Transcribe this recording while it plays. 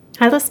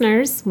Hi,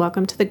 listeners.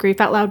 Welcome to the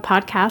Grief Out Loud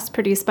podcast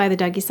produced by the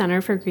Dougy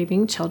Center for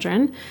Grieving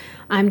Children.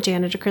 I'm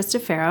Jana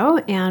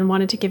DeCristofaro and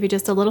wanted to give you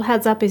just a little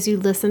heads up as you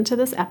listen to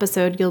this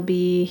episode. You'll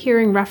be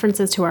hearing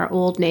references to our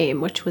old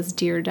name, which was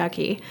Dear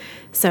Dougy.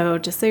 So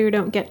just so you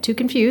don't get too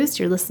confused,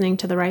 you're listening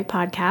to the right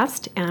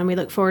podcast, and we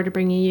look forward to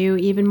bringing you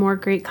even more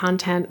great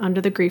content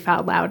under the Grief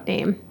Out Loud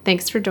name.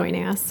 Thanks for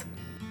joining us.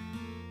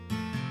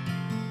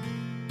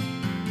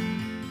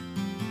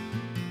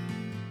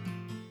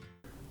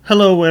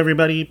 Hello,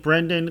 everybody.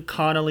 Brendan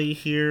Connolly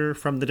here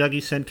from the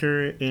Dougy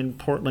Center in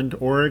Portland,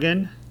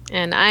 Oregon.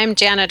 And I'm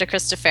Jana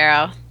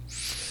DeCristofaro.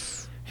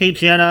 Hey,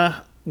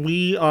 Jana.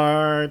 We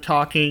are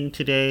talking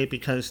today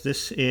because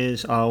this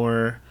is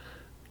our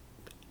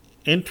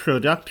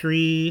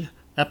introductory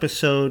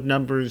episode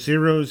number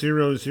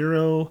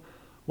 000.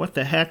 What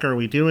the heck are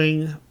we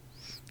doing?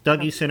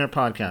 Dougy Center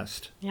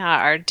podcast. Yeah,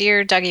 our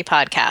Dear Dougy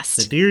podcast.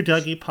 The Dear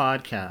Dougy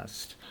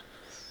podcast.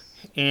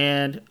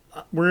 And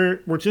we're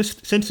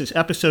just, since it's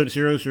episode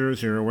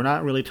 000, we're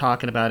not really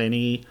talking about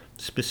any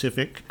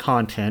specific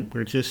content.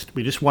 We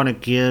just want to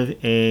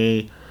give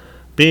a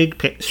big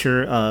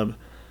picture of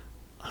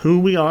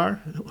who we are,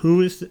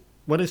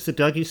 what is the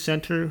Dougy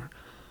Center,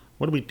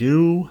 what do we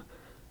do,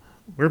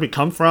 where do we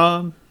come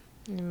from,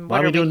 why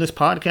are we doing this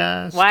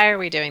podcast? Why are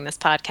we doing this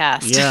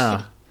podcast?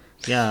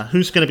 Yeah.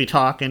 Who's going to be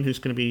talking, who's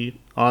going to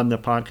be on the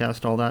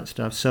podcast, all that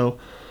stuff. So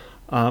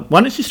why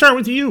don't you start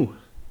with you?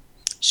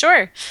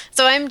 Sure.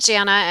 So I'm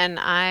Jana, and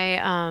I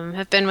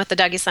have been with the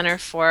Dougy Center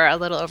for a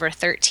little over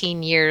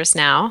 13 years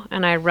now,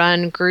 and I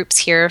run groups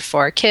here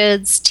for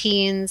kids,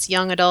 teens,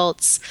 young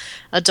adults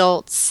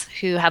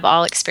who have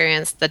all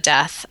experienced the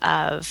death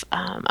of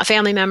a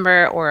family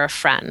member or a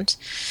friend.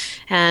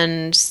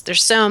 And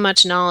there's so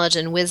much knowledge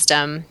and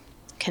wisdom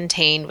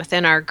contained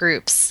within our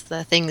groups,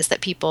 the things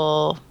that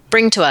people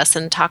bring to us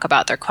and talk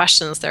about, their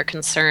questions, their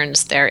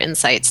concerns, their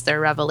insights, their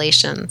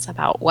revelations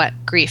about what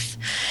grief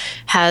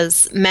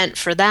has meant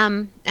for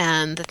them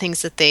and the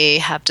things that they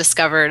have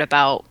discovered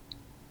about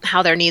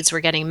how their needs were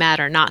getting met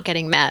or not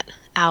getting met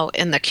out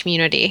in the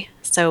community.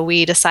 So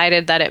we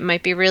decided that it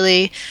might be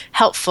really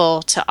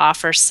helpful to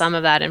offer some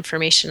of that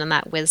information and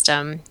that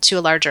wisdom to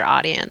a larger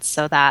audience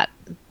so that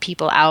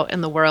people out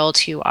in the world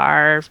who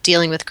are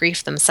dealing with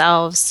grief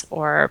themselves,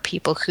 or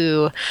people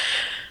who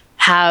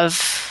have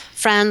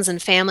friends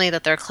and family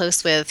that they're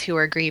close with who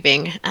are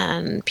grieving,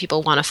 and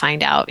people want to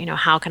find out,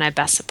 how can I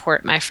best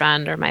support my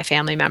friend or my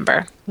family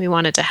member? We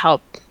wanted to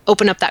help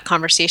open up that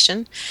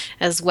conversation,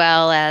 as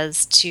well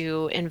as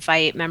to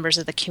invite members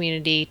of the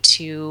community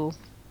to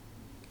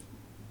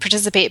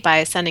participate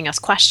by sending us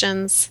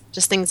questions,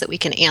 just things that we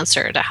can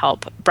answer to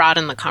help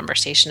broaden the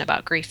conversation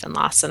about grief and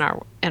loss in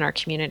our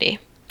community.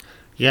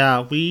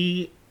 Yeah,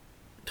 we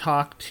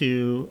talk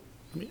to,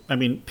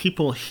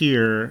 people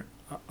here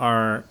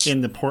are in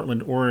the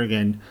Portland,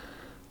 Oregon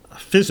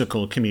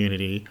physical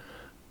community,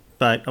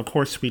 but of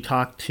course we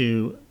talk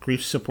to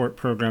grief support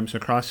programs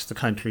across the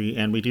country,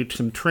 and we do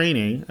some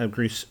training of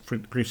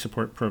grief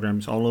support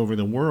programs all over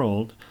the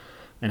world,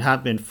 and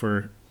have been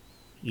for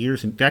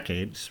years and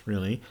decades,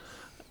 really.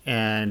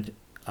 And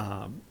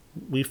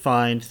we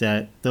find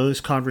that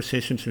those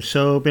conversations are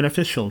so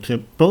beneficial to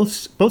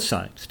both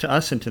sides, to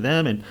us and to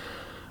them, and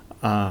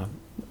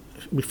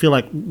we feel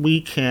like we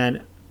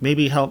can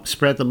maybe help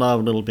spread the love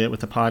a little bit with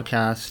the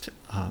podcast,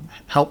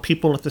 help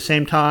people at the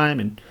same time,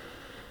 and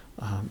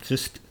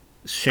just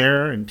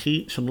share and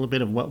teach a little bit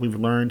of what we've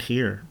learned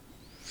here.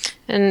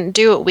 And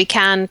do what we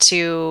can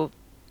to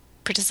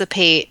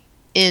participate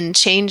in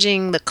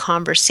changing the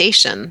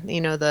conversation,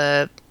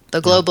 the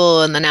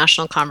global and the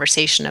national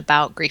conversation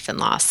about grief and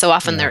loss. So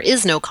often there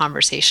is no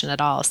conversation at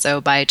all. So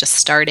by just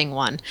starting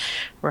one,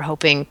 we're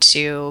hoping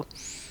to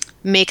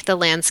make the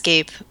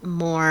landscape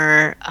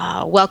more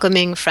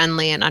welcoming,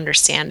 friendly, and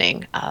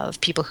understanding of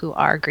people who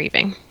are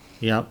grieving.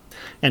 Yep.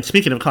 And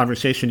speaking of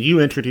conversation, you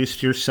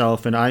introduced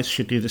yourself, and I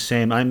should do the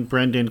same. I'm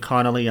Brendan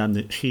Connolly. I'm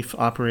the Chief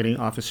Operating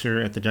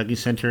Officer at the Dougy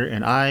Center,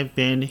 and I've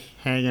been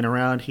hanging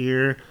around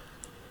here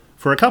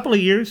for a couple of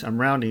years. I'm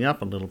rounding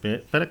up a little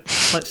bit, but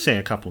let's say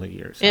a couple of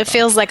years. It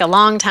feels like a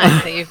long time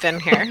that you've been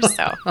here.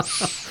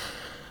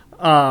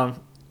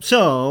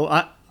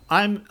 So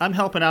I'm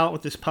helping out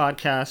with this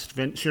podcast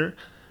venture.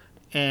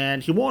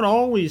 And you won't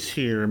always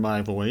hear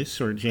my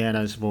voice or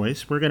Jana's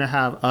voice. We're going to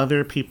have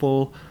other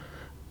people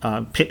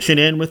pitching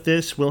in with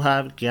this. We'll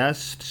have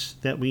guests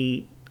that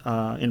we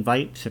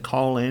invite to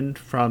call in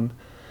from,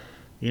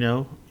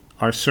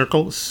 our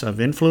circles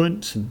of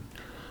influence,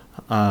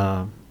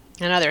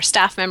 and other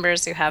staff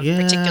members who have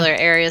particular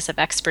areas of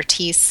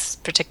expertise,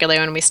 particularly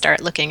when we start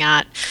looking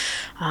at,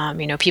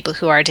 people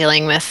who are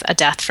dealing with a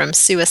death from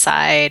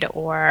suicide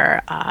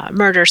or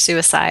murder,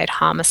 suicide,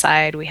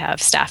 homicide. We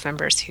have staff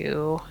members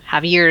who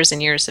have years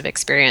and years of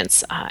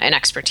experience and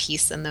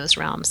expertise in those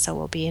realms. So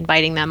we'll be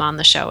inviting them on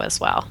the show as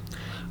well.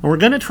 And we're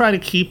going to try to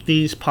keep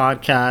these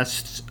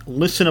podcasts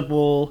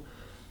listenable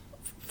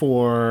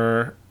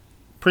for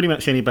pretty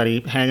much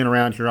anybody hanging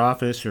around your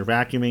office or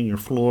vacuuming your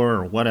floor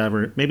or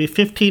whatever. Maybe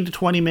 15 to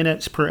 20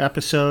 minutes per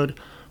episode.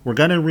 We're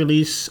going to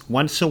release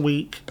once a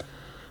week.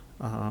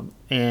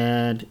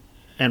 And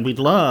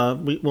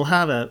we'll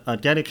have a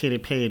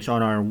dedicated page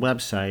on our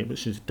website,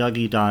 which is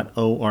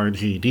dougy.org,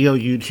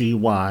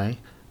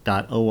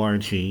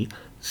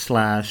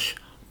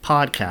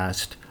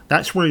 dougy.org/podcast.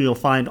 That's where you'll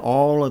find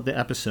all of the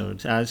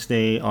episodes as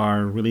they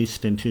are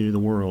released into the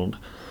world.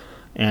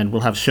 And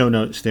we'll have show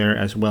notes there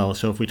as well.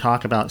 So if we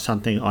talk about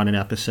something on an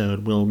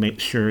episode, we'll make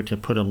sure to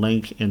put a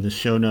link in the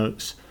show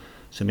notes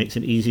so it makes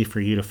it easy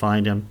for you to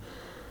find them.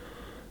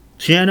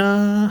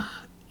 Jana,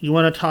 you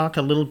want to talk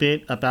a little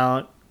bit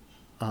about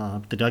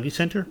the Dougy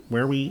Center,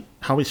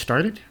 how we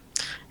started?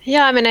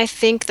 Yeah, I mean, I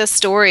think the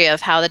story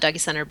of how the Dougy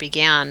Center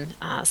began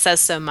says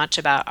so much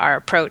about our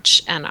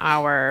approach and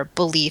our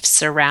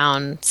beliefs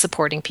around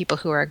supporting people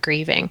who are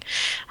grieving.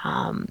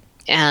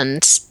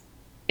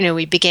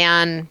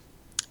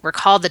 We're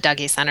called the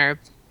Dougy Center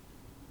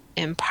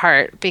in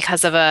part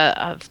because of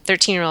a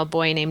 13-year-old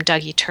boy named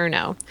Dougie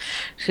Turno,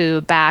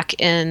 who back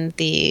in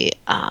the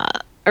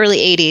early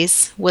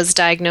 80s was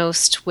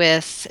diagnosed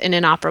with an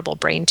inoperable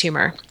brain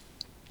tumor.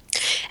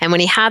 And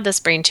when he had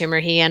this brain tumor,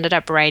 he ended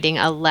up writing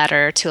a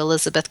letter to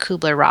Elisabeth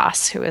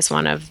Kubler-Ross, who is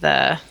one of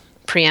the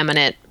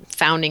preeminent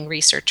founding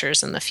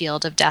researchers in the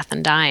field of death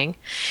and dying.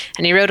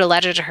 And he wrote a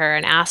letter to her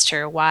and asked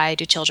her, why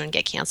do children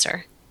get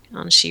cancer?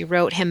 And she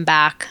wrote him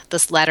back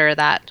this letter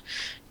that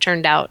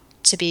turned out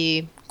to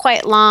be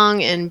quite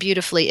long and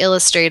beautifully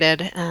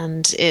illustrated,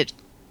 and it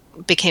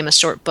became a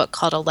short book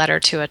called A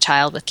Letter to a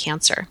Child with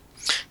Cancer.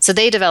 So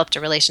they developed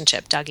a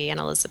relationship, Dougie and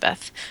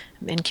Elisabeth,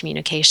 in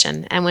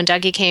communication. And when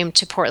Dougie came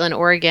to Portland,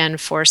 Oregon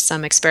for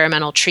some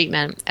experimental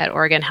treatment at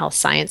Oregon Health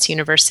Science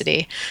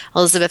University,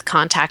 Elisabeth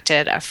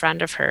contacted a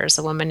friend of hers,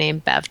 a woman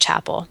named Bev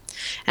Chappell,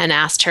 and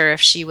asked her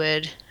if she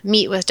would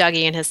meet with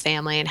Dougie and his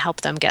family and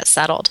help them get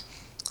settled.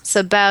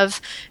 So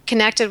Bev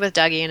connected with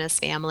Dougie and his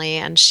family,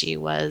 and she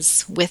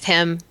was with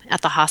him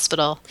at the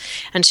hospital.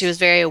 And she was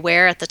very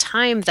aware at the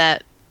time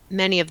that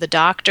many of the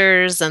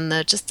doctors and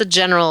the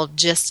general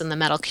gist in the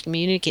medical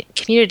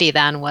community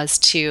then was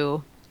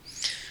to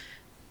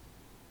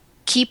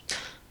keep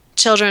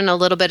children a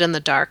little bit in the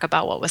dark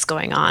about what was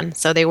going on.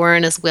 So they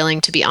weren't as willing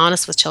to be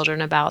honest with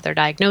children about their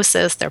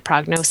diagnosis, their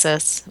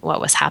prognosis,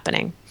 what was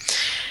happening.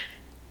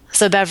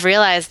 So Bev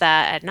realized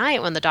that at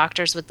night when the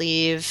doctors would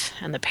leave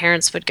and the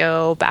parents would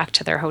go back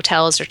to their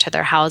hotels or to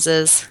their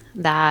houses,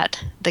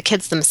 that the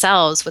kids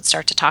themselves would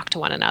start to talk to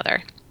one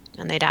another.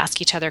 And they'd ask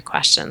each other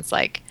questions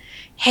like,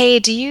 hey,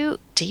 do you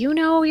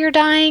know you're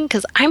dying?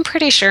 Because I'm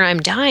pretty sure I'm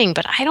dying,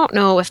 but I don't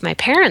know if my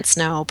parents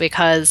know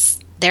because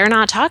they're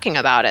not talking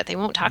about it. They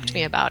won't talk to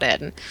me about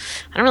it. And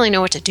I don't really know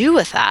what to do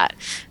with that.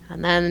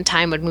 And then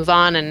time would move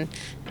on, and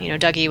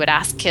Dougie would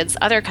ask kids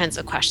other kinds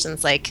of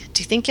questions like,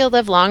 do you think you'll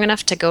live long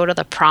enough to go to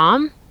the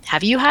prom?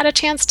 Have you had a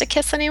chance to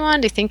kiss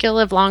anyone? Do you think you'll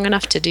live long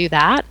enough to do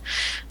that?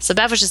 So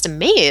Bev was just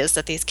amazed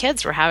that these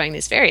kids were having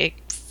these very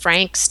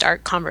frank,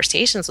 stark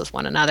conversations with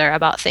one another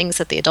about things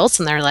that the adults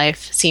in their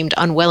life seemed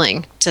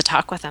unwilling to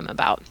talk with them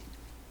about.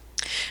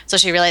 So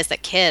she realized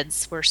that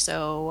kids were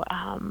so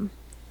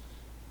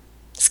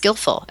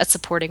skillful at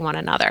supporting one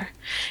another.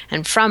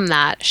 And from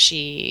that,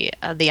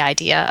 the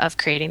idea of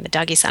creating the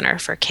Dougy Center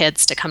for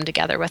kids to come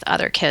together with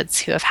other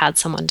kids who have had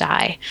someone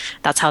die,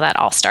 that's how that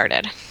all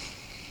started.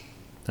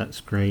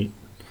 That's great.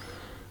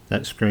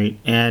 That's great.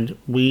 And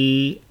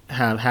we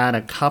have had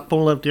a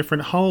couple of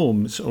different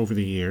homes over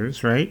the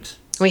years, right?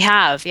 We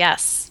have,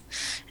 yes.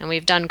 And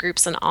we've done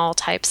groups in all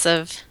types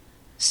of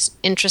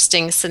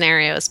interesting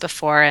scenarios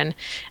before, and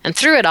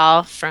through it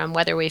all, from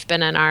whether we've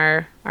been in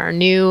our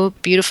new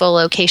beautiful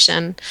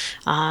location,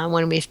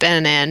 when we've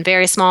been in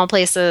very small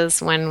places,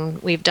 when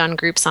we've done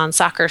groups on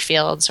soccer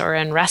fields or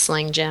in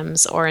wrestling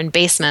gyms or in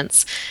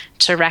basements,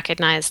 to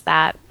recognize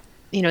that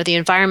the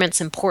environment's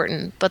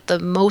important, but the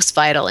most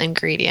vital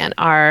ingredient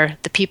are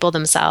the people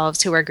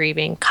themselves who are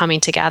grieving,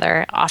 coming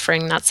together,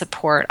 offering that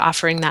support,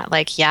 offering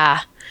that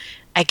yeah,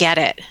 I get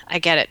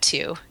it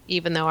too.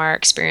 Even though our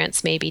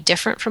experience may be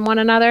different from one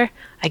another,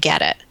 I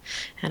get it.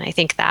 And I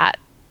think that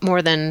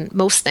more than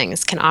most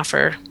things can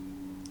offer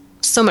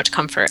so much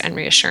comfort and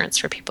reassurance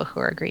for people who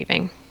are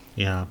grieving.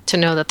 Yeah. To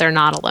know that they're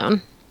not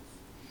alone.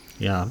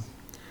 Yeah.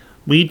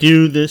 We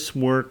do this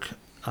work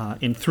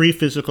in 3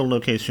 physical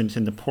locations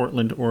in the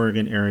Portland,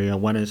 Oregon area.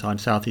 One is on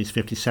Southeast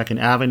 52nd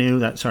Avenue.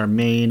 That's our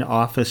main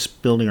office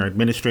building, our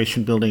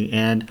administration building,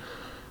 and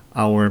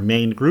our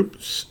main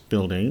groups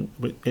building.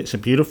 It's a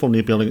beautiful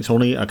new building. It's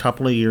only a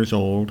couple of years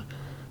old,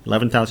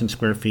 11,000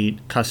 square feet,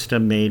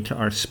 custom made to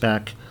our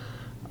spec,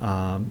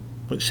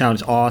 which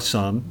sounds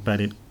awesome,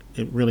 but it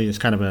really is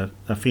kind of a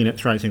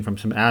phoenix rising from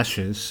some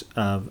ashes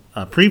of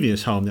a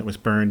previous home that was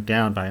burned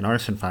down by an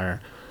arson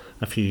fire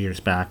a few years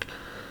back.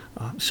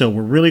 So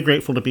we're really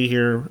grateful to be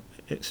here.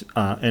 It's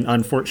an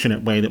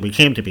unfortunate way that we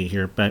came to be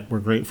here, but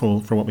we're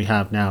grateful for what we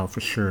have now for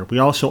sure. We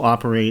also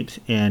operate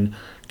in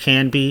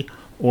Canby,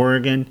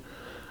 Oregon,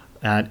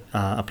 at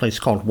a place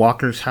called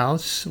Walker's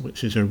House,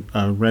 which is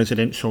a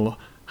residential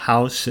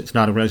house. It's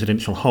not a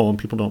residential home.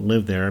 People don't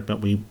live there,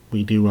 but we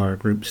do our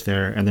groups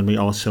there. And then we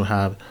also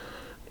have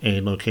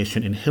a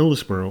location in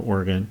Hillsboro,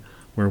 Oregon,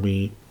 where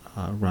we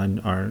run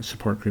our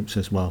support groups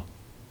as well.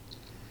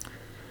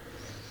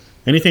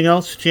 Anything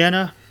else,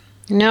 Jana?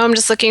 No, I'm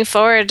just looking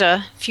forward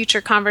to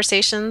future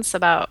conversations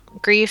about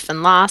grief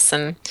and loss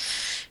and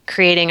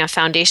creating a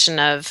foundation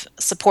of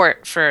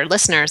support for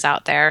listeners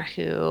out there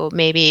who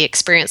maybe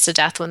experienced a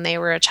death when they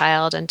were a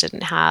child and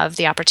didn't have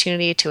the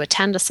opportunity to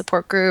attend a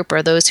support group,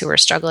 or those who are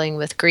struggling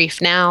with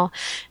grief now.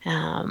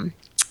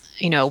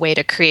 A way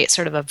to create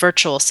sort of a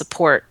virtual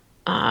support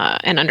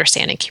and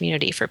understanding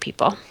community for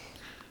people.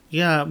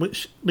 Yeah,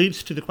 which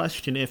leads to the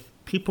question, if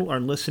people are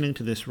listening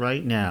to this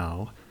right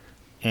now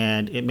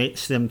and it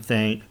makes them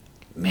think,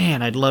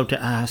 man, I'd love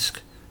to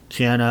ask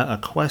Jana a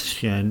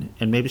question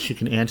and maybe she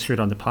can answer it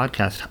on the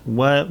podcast,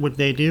 what would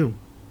they do?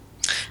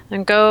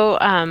 And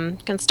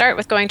can start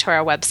with going to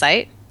our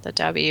website, the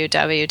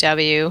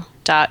www.dougy.org,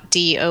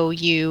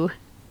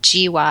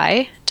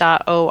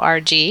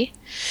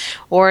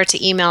 or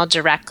to email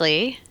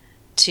directly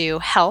to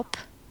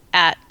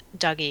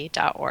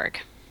help@dougy.org.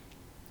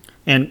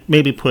 And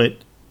maybe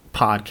put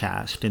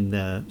podcast in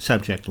the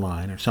subject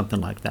line or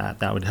something like that.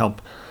 That would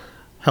help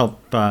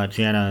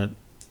Jana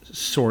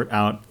sort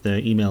out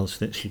the emails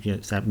that she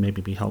gets. That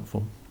maybe be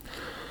helpful.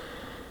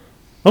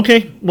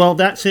 Okay, well,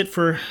 that's it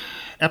for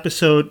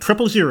episode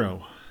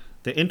 000,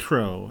 the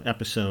intro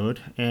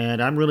episode.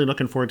 And I'm really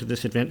looking forward to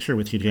this adventure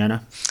with you,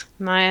 Jana.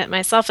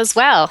 Myself as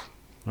well.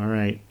 All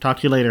right. Talk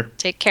to you later.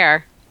 Take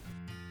care.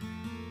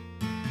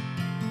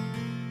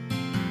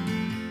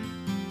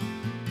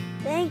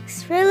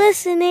 Thanks for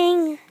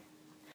listening.